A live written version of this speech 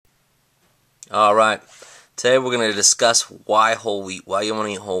Alright, today we're going to discuss why whole wheat, why you want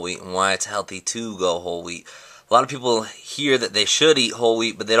to eat whole wheat, and why it's healthy to go whole wheat. A lot of people hear that they should eat whole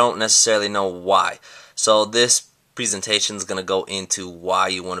wheat, but they don't necessarily know why. So this presentation is going to go into why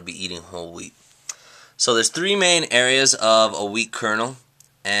you want to be eating whole wheat. So there's three main areas of a wheat kernel,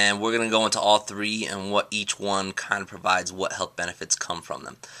 and we're going to go into all three and what each one kind of provides, what health benefits come from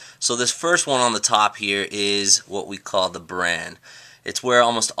them. So this first one on the top here is what we call the bran. It's where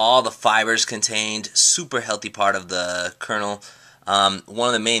almost all the fibers contained, super healthy part of the kernel. One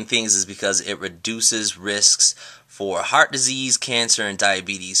of the main things is because it reduces risks for heart disease, cancer, and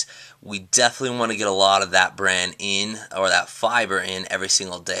diabetes. We definitely want to get a lot of that bran in, or that fiber in, every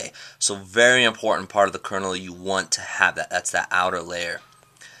single day. So very important part of the kernel, you want to have that. That's that outer layer.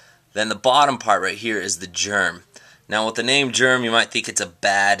 Then the bottom part right here is the germ. Now with the name germ, you might think it's a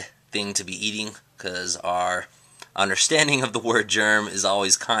bad thing to be eating, because our understanding of the word germ is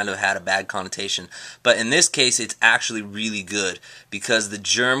always kind of had a bad connotation. But in this case, it's actually really good because the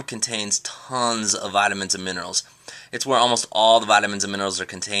germ contains tons of vitamins and minerals. It's where almost all the vitamins and minerals are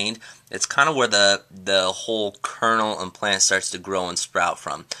contained. It's kind of where the whole kernel and plant starts to grow and sprout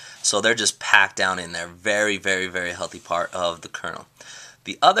from. So they're just packed down in there. Very, very, very healthy part of the kernel.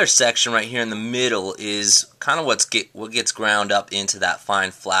 The other section right here in the middle is kind of what gets ground up into that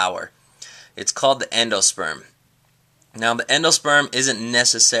fine flour. It's called the endosperm. Now the endosperm isn't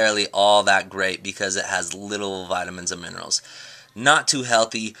necessarily all that great because it has little vitamins and minerals. Not too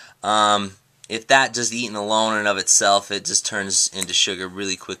healthy. If that just eaten alone and of itself, it just turns into sugar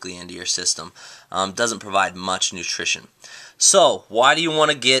really quickly into your system. Doesn't provide much nutrition. So why do you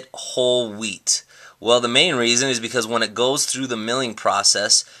want to get whole wheat? Well, the main reason is because when it goes through the milling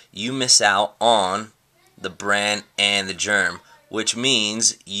process, you miss out on the bran and the germ, which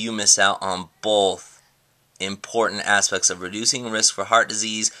means you miss out on both important aspects of reducing risk for heart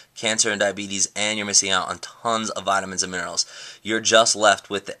disease, cancer, and diabetes, and you're missing out on tons of vitamins and minerals. You're just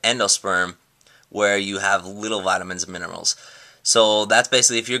left with the endosperm, where you have little vitamins and minerals. So that's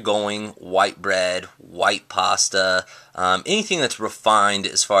basically if you're going white bread, white pasta, anything that's refined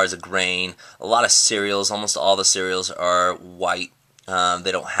as far as a grain. A lot of cereals, almost all the cereals are white.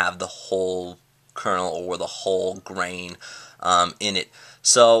 They don't have the whole kernel or the whole grain in it.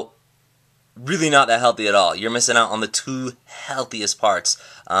 So really not that healthy at all. You're missing out on the two healthiest parts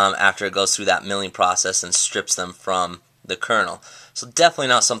after it goes through that milling process and strips them from the kernel. So definitely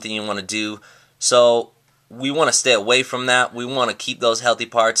not something you want to do. So we want to stay away from that. We want to keep those healthy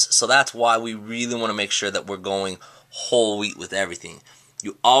parts. So that's why we really want to make sure that we're going whole wheat with everything.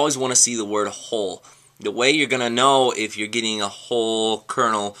 You always want to see the word whole. The way you're going to know if you're getting a whole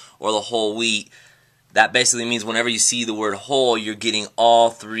kernel or the whole wheat, that basically means whenever you see the word whole, you're getting all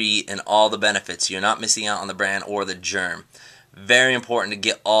three and all the benefits. You're not missing out on the bran or the germ. Very important to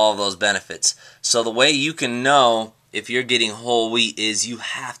get all of those benefits. So the way you can know if you're getting whole wheat is you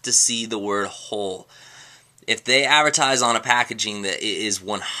have to see the word whole. If they advertise on a packaging that it is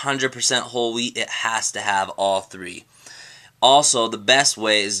 100% whole wheat, it has to have all three. Also, the best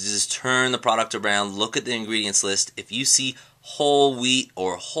way is to just turn the product around, look at the ingredients list. If you see whole wheat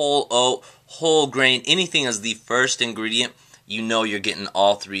or whole oat, whole grain, anything as the first ingredient, you know you're getting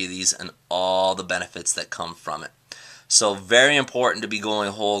all three of these and all the benefits that come from it. So very important to be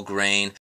going whole grain.